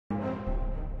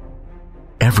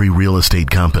Every real estate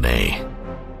company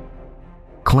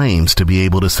claims to be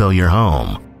able to sell your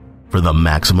home for the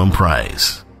maximum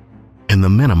price, in the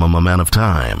minimum amount of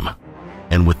time,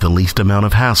 and with the least amount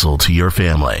of hassle to your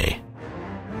family.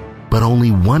 But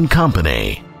only one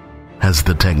company has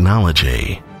the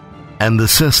technology and the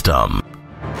system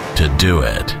to do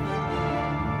it.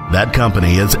 That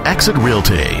company is Exit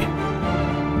Realty.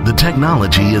 The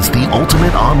technology is the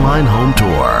ultimate online home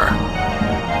tour.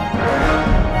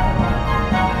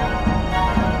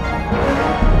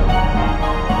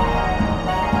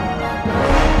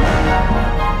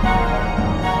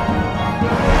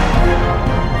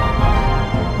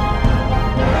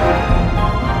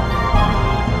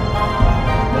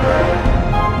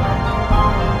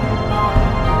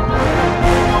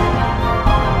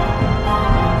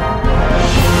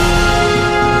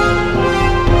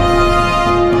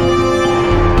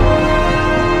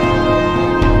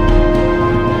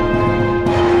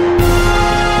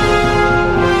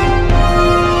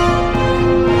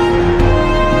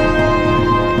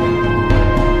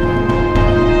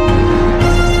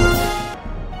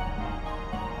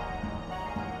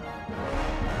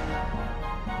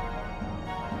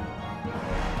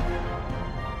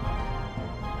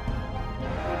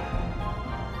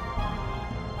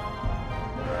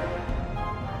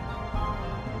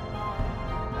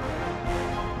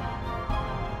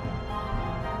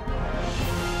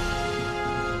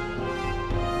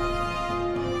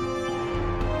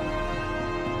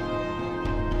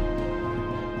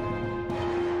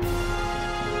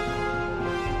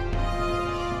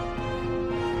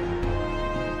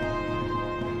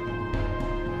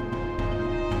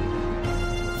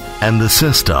 And the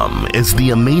system is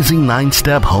the amazing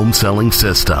 9-step home selling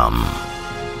system.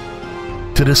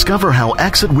 To discover how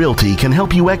Exit Realty can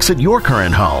help you exit your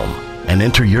current home and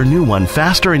enter your new one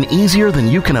faster and easier than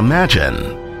you can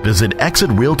imagine, visit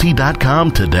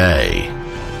ExitRealty.com today.